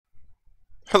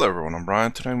Hello everyone, I'm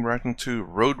Brian. Today I'm reacting to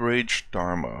Road Rage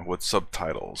Dharma with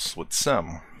subtitles with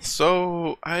Tsem.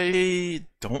 So, I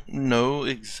don't know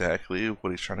exactly what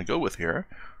he's trying to go with here.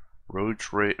 Road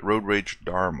Rage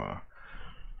Dharma.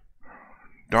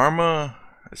 Dharma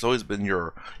has always been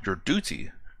your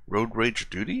duty. Road Rage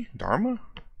duty? Dharma?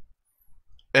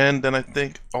 And then I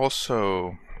think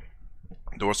also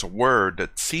there was a word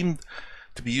that seemed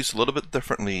to be used a little bit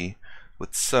differently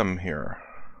with Tsem here.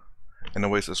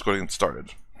 Anyways, let's go ahead and get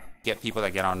started. Get people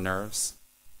that get on nerves,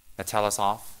 that tell us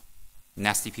off,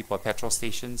 nasty people at petrol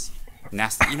stations,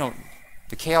 nasty,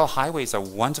 the KL highway is a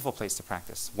wonderful place to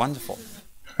practice. Wonderful.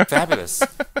 Fabulous.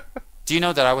 Do you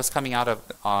know that I was coming out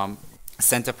of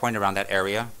center point around that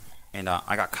area, and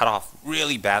I got cut off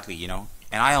really badly, and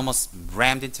I almost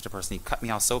rammed into the person. He cut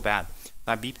me off so bad.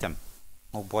 I beeped him.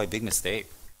 Oh boy, big mistake.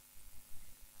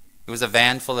 It was a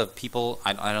van full of people,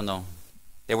 I don't know.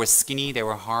 They were skinny, they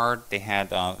were hard, they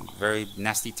had very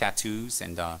nasty tattoos,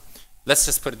 and let's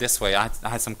just put it this way, I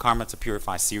had some karma to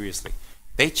purify seriously.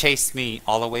 They chased me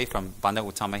all the way from Banda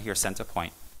Utama here, Center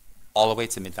Point, all the way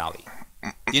to Mid-Valley.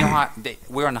 You know how,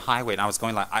 we were on the highway, and I was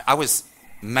going like, I was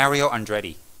Mario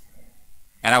Andretti,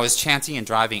 and I was chanting and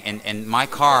driving, and my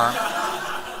car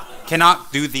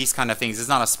cannot do these kind of things. It's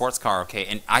not a sports car, okay?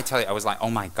 And I tell you, I was like, oh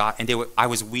my God, and I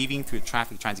was weaving through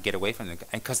traffic trying to get away from them,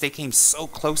 because they came so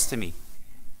close to me.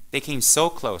 They came so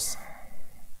close.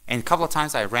 And a couple of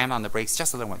times I rammed on the brakes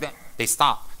just a little bit. They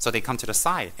stopped. So they come to the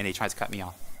side and they try to cut me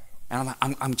off. And I'm like,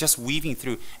 I'm just weaving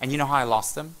through. And you know how I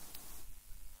lost them?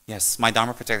 Yes, my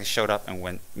Dharma protector showed up and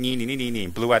went, nee, nee, nee, nee, nee,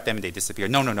 blew at them and they disappeared.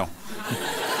 No, no, no.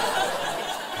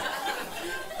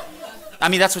 I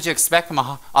mean, that's what you expect from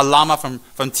a Lama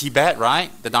from Tibet,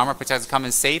 right? The Dharma protectors come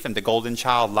and save him. The golden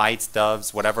child, lights,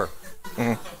 doves, whatever.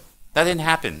 That didn't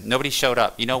happen. Nobody showed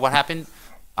up. You know what happened?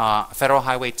 Federal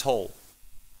Highway toll.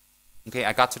 Okay,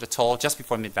 I got to the toll just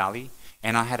before Mid-Valley,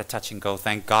 and I had a touch and go.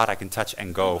 Thank God I can touch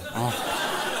and go.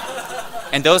 Oh.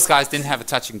 And those guys didn't have a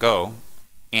touch and go,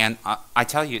 and I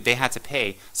tell you, they had to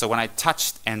pay. So when I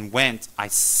touched and went, I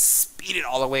speeded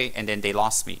all the way, and then they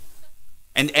lost me.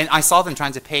 And I saw them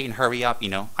trying to pay and hurry up,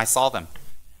 I saw them.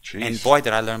 Jeez. And boy,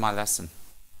 did I learn my lesson.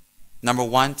 Number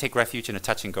one, take refuge in a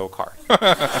touch and go car. Take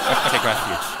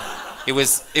refuge. It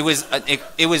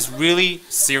was really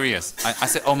serious. I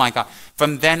said, oh my God.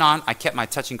 From then on, I kept my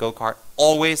touch and go card.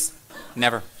 Always,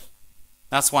 never.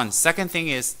 That's one. Second thing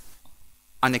is,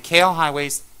 on the KL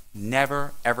highways,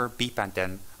 never ever beep at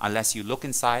them unless you look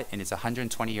inside and it's a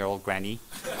 120-year-old granny.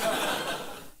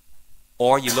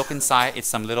 Or you look inside, it's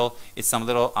some little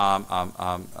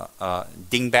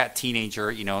dingbat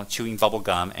teenager, chewing bubble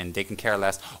gum, and they can care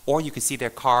less. Or you can see their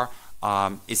car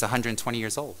is 120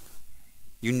 years old.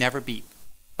 You never beep.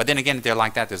 But then again, if they're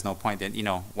like that, there's no point. Then,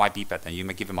 why beep at them? You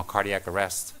may give them a cardiac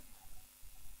arrest.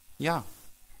 Yeah.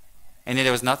 And then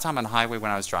there was another time on the highway when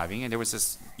I was driving, and there was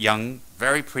this young,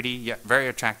 very pretty, very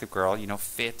attractive girl,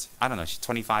 fit. I don't know, she's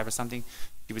 25 or something.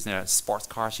 She was in a sports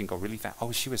car. She can go really fast.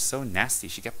 Oh, she was so nasty.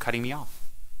 She kept cutting me off.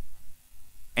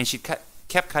 And she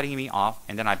kept cutting me off,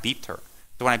 and then I beeped her.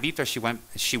 So when I beeped her, she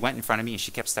went in front of me, and she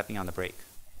kept stepping on the brake.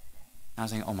 And I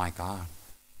was thinking, oh my God.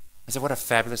 I said, what a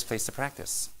fabulous place to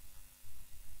practice.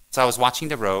 So I was watching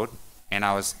the road, and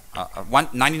I was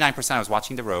 99% I was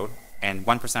watching the road, and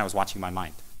 1% I was watching my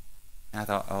mind. And I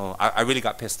thought, oh, I really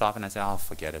got pissed off, and I said, oh,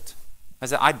 forget it. I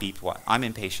said, I beeped what? I'm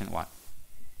impatient what?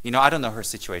 I don't know her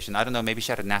situation. I don't know, maybe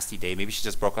she had a nasty day. Maybe she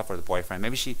just broke up with her boyfriend.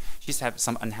 Maybe she's had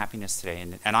some unhappiness today,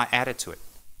 and I added to it.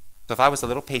 So if I was a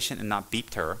little patient and not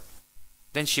beeped her,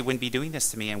 then she wouldn't be doing this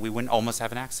to me, and we wouldn't almost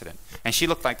have an accident. And she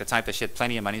looked like the type that she had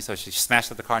plenty of money, so she smashed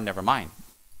up the car and never mind.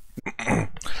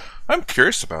 I'm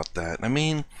curious about that. I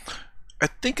mean, I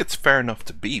think it's fair enough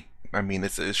to beep. I mean,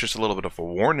 it's just a little bit of a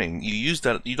warning. You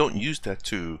don't use that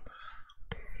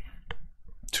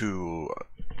to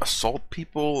assault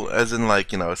people, as in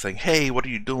like, saying, hey, what are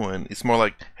you doing? It's more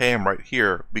like, hey, I'm right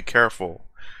here, be careful,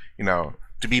 to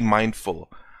be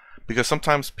mindful. Because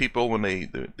sometimes people, when they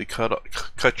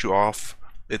cut you off,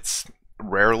 it's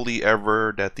rarely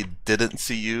ever that they didn't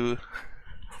see you.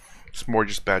 It's more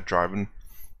just bad driving.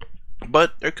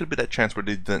 But there could be that chance where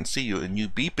they didn't see you, and you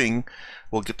beeping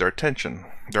will get their attention.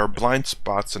 There are blind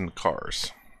spots in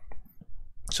cars,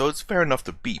 so it's fair enough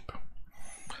to beep.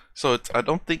 So I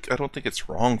don't think it's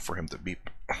wrong for him to beep,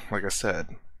 like I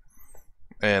said.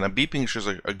 And a beeping is just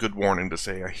a good warning to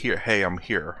say, hey, I'm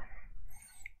here.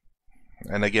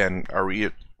 And again, I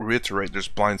reiterate, there's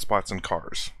blind spots in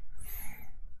cars.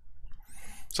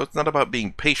 So it's not about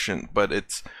being patient, but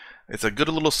it's a good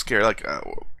little scare. Like,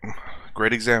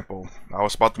 great example. I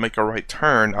was about to make a right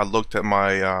turn. I looked at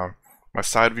my my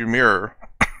side view mirror,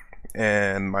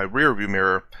 and my rear view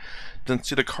mirror Didn't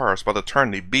see the car. I was about to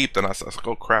turn. They beeped, and I was like,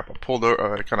 "Oh crap!" I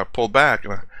kind of pulled back,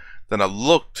 and then I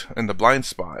looked in the blind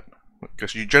spot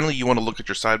because you want to look at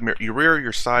your side mirror, you rear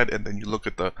your side, and then you look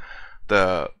at the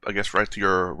I guess right to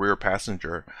your rear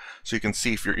passenger, so you can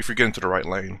see if you're getting to the right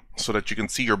lane, so that you can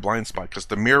see your blind spot, because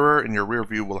the mirror in your rear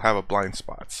view will have a blind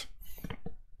spots.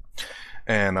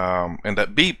 And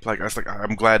that beep, like I was like,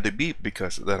 I'm glad they beeped,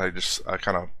 because then I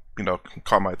kind of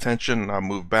caught my attention, and I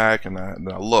moved back, and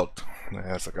I looked, and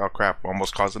I was like, oh crap, I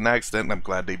almost caused an accident, and I'm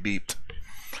glad they beeped.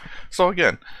 So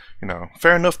again,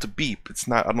 fair enough to beep. It's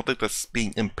not. I don't think that's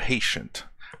being impatient.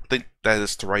 I think that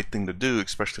is the right thing to do,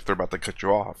 especially if they're about to cut you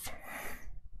off.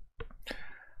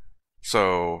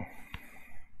 So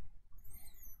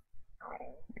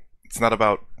it's not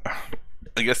about.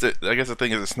 I guess the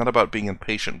thing is, it's not about being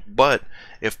impatient. But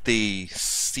if they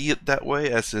see it that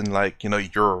way, as in like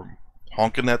you're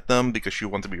honking at them because you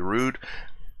want to be rude,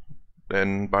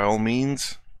 then by all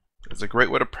means, it's a great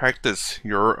way to practice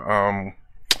your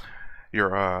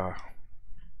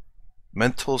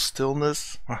mental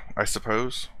stillness, I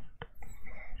suppose.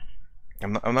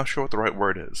 I'm not sure what the right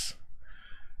word is.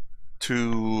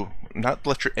 To not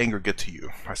let your anger get to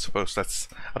you, I suppose.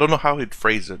 I don't know how he'd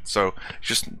phrase it, so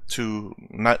just to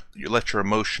not let your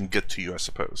emotion get to you, I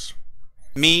suppose.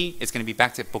 Me, it's going to be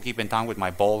back to Bukit Bintang with my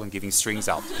bowl and giving strings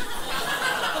out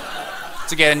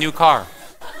to get a new car.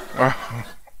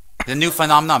 The new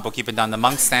phenomenon, Bukit Bintang, the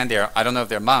monks stand there. I don't know if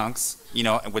they're monks,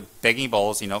 with begging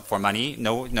bowls, for money.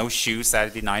 No shoes,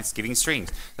 Saturday nights, giving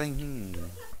strings. Like,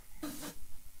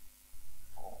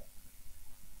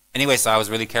 Anyway, so I was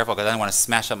really careful because I didn't want to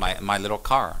smash up my little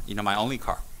car, my only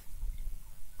car.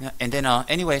 Yeah, and then,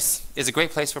 anyways, it's a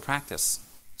great place for practice.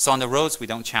 So on the roads, we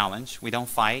don't challenge, we don't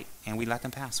fight, and we let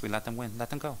them pass. We let them win. Let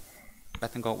them go.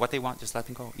 Let them go. What they want, just let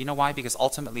them go. You know why? Because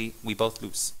ultimately, we both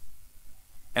lose.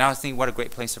 And I was thinking, what a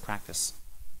great place to practice.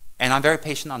 And I'm very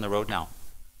patient on the road now.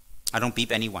 I don't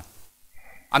beep anyone.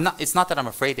 It's not that I'm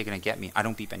afraid they're going to get me. I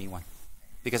don't beep anyone.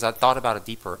 Because I thought about it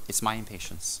deeper. It's my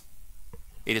impatience.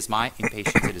 It is my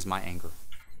impatience. It is my anger.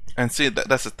 And see,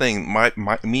 that's the thing.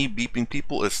 Me beeping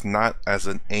people is not as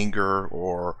an anger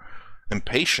or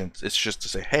impatience. It's just to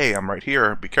say, hey, I'm right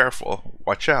here. Be careful.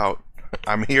 Watch out.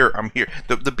 I'm here. I'm here.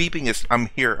 The beeping is, I'm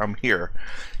here. I'm here.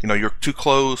 You're too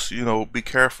close. Be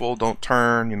careful. Don't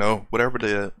turn. Whatever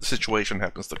the situation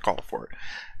happens to call for it.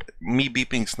 Me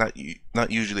beeping's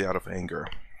not usually out of anger.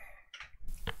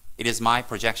 It is my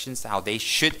projections to how they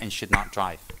should and should not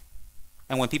drive.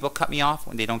 And when people cut me off,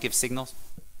 when they don't give signals,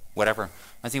 whatever.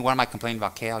 I think, what am I complaining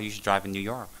about? KL, you should drive in New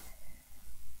York.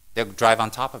 They'll drive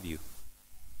on top of you.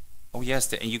 Oh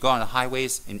yes, and you go on the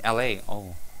highways in LA.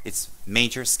 Oh, it's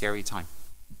major scary time.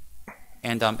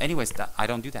 And anyways, I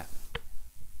don't do that.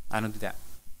 I don't do that.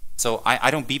 So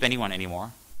I don't beep anyone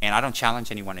anymore, and I don't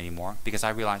challenge anyone anymore, because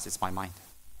I realize it's my mind.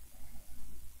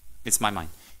 It's my mind.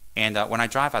 And when I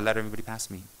drive, I let everybody pass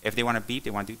me. If they want to beep,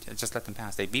 they want to just let them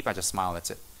pass. They beep, I just smile. That's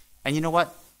it. And you know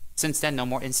what? Since then, no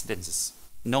more incidences.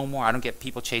 No more. I don't get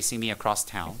people chasing me across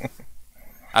town.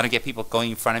 I don't get people going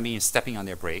in front of me and stepping on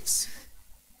their brakes.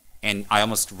 And I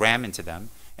almost ram into them.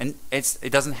 And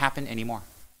it doesn't happen anymore.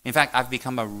 In fact, I've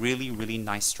become a really, really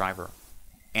nice driver.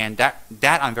 And that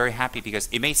I'm very happy, because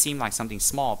it may seem like something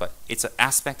small, but it's an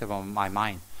aspect of my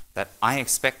mind that I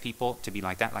expect people to be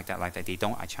like that, like that, like that. They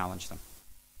don't, I challenge them.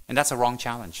 And that's a wrong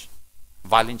challenge.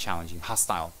 Violent challenging,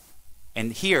 hostile.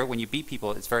 And here, when you beat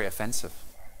people, it's very offensive.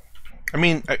 I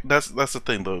mean, that's the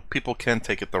thing, though. People can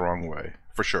take it the wrong way,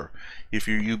 for sure. If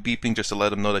you beeping just to let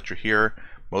them know that you're here,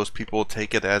 most people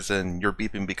take it as in you're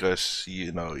beeping because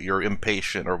you're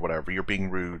impatient or whatever. You're being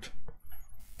rude.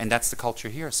 And that's the culture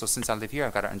here. So since I live here,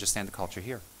 I've got to understand the culture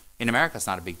here. In America, it's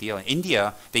not a big deal. In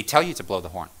India, they tell you to blow the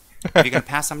horn. If you're going to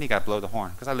pass somebody, you got to blow the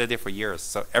horn. Because I lived there for years.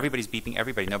 So everybody's beeping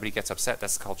everybody. Nobody gets upset.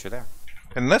 That's the culture there.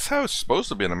 And that's how it's supposed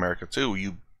to be in America, too.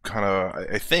 You kind of,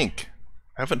 I think,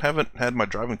 haven't had my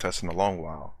driving test in a long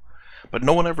while, but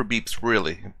no one ever beeps,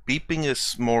 really. Beeping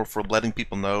is more for letting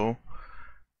people know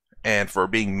and for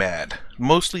being mad,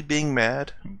 mostly being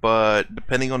mad, but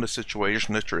depending on the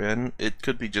situation that you're in, it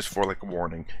could be just for like a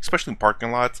warning, especially in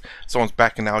parking lots. Someone's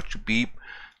backing out, you beep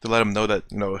to let them know that,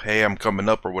 hey, I'm coming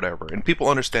up or whatever. And people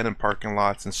understand in parking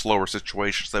lots and slower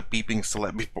situations that beeping is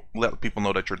to let people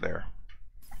know that you're there.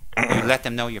 You let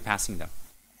them know you're passing them.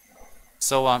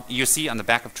 So you see on the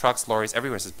back of trucks, lorries,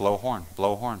 everywhere it says blow horn,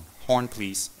 horn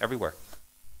please, everywhere.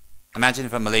 Imagine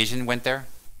if a Malaysian went there.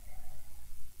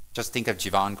 Just think of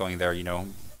Jivan going there,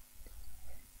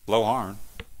 blow horn,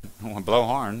 blow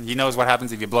horn. He knows what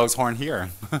happens if he blows horn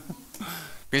here.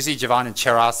 You see Jivan in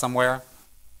Cheras somewhere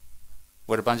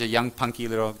with a bunch of young punky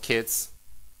little kids,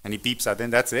 and he beeps at them,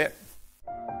 that's it.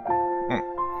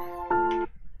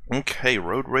 Okay,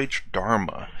 road rage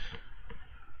Dharma.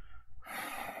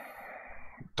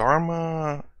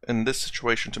 Dharma in this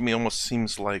situation to me almost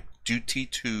seems like duty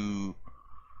to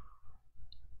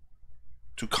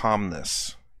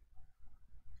calmness.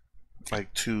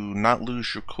 Like to not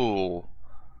lose your cool,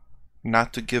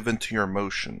 not to give in to your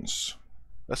emotions.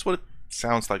 That's what it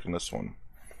sounds like in this one.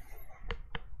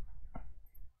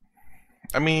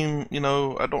 I mean,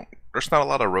 there's not a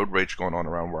lot of road rage going on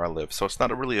around where I live, so it's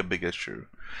not really a big issue.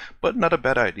 But not a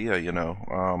bad idea.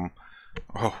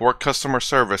 Oh, work customer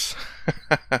service.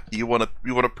 You wanna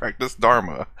practice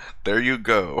Dharma. There you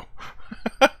go.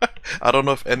 I don't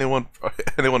know if anyone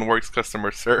works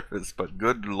customer service, but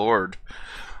good lord.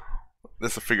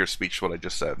 That's a figure of speech what I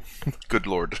just said. Good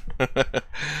lord.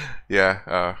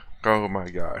 Yeah, oh my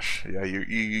gosh. Yeah,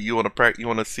 you want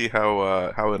to see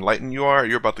how enlightened you are?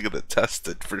 You're about to get it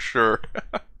tested for sure.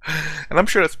 And I'm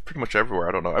sure that's pretty much everywhere.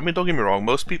 I don't know. I mean, don't get me wrong.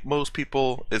 Most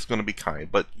people is going to be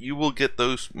kind, but you will get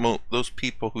those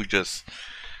people who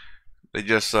they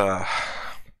just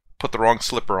put the wrong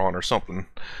slipper on or something,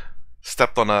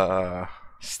 stepped on a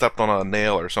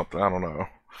nail or something. I don't know.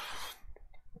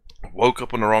 Woke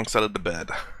up on the wrong side of the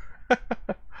bed.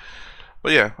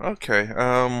 But yeah,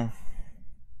 okay.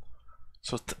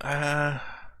 So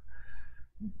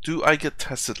do I get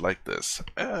tested like this?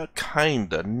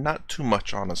 Kinda, not too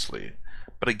much, honestly.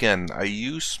 But again, I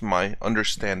use my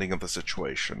understanding of the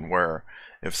situation where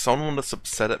if someone is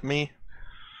upset at me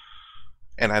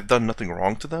and I've done nothing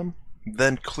wrong to them,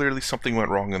 then clearly something went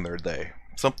wrong in their day.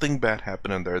 Something bad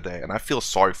happened in their day, and I feel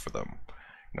sorry for them.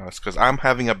 It's because I'm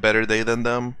having a better day than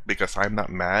them because I'm not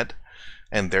mad,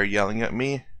 and they're yelling at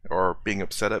me or being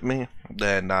upset at me.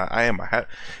 Then I am.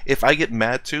 If I get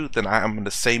mad too, then I am in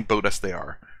the same boat as they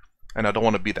are, and I don't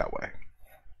want to be that way.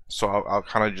 So I'll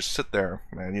kind of just sit there,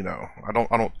 and I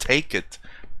don't take it.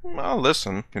 I'll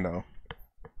listen.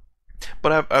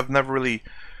 But I've never really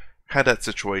had that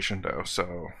situation though.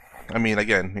 So I mean,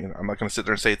 again, I'm not gonna sit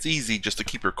there and say it's easy just to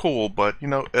keep your cool, but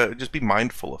just be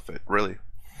mindful of it. Really,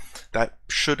 that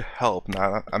should help.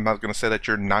 Now, I'm not gonna say that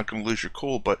you're not gonna lose your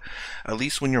cool, but at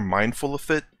least when you're mindful of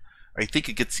it, I think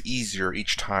it gets easier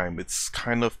each time. It's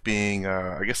kind of being,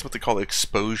 I guess, what they call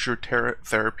exposure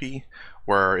therapy,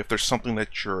 where if there's something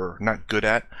that you're not good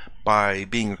at, by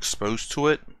being exposed to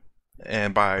it,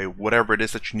 and by whatever it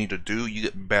is that you need to do, you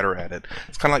get better at it.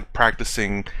 It's kind of like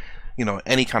practicing,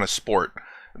 any kind of sport.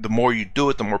 The more you do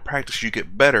it, the more practice you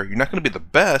get better. You're not going to be the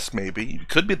best, maybe. You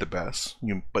could be the best,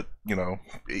 but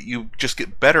you just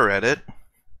get better at it,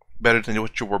 better than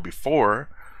what you were before.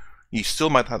 You still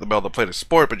might not be able to play the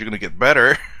sport, but you're going to get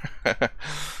better.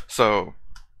 So,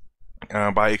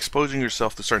 by exposing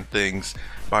yourself to certain things,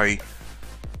 by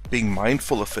being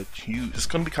mindful of it, it's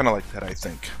going to be kind of like that, I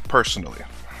think, personally.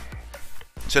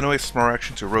 So anyways, more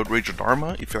reaction to Road Rage or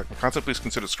Dharma. If you like my content, please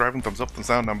consider subscribing, thumbs up, thumbs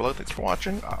down below. Thanks for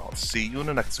watching. I'll see you in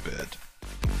the next vid.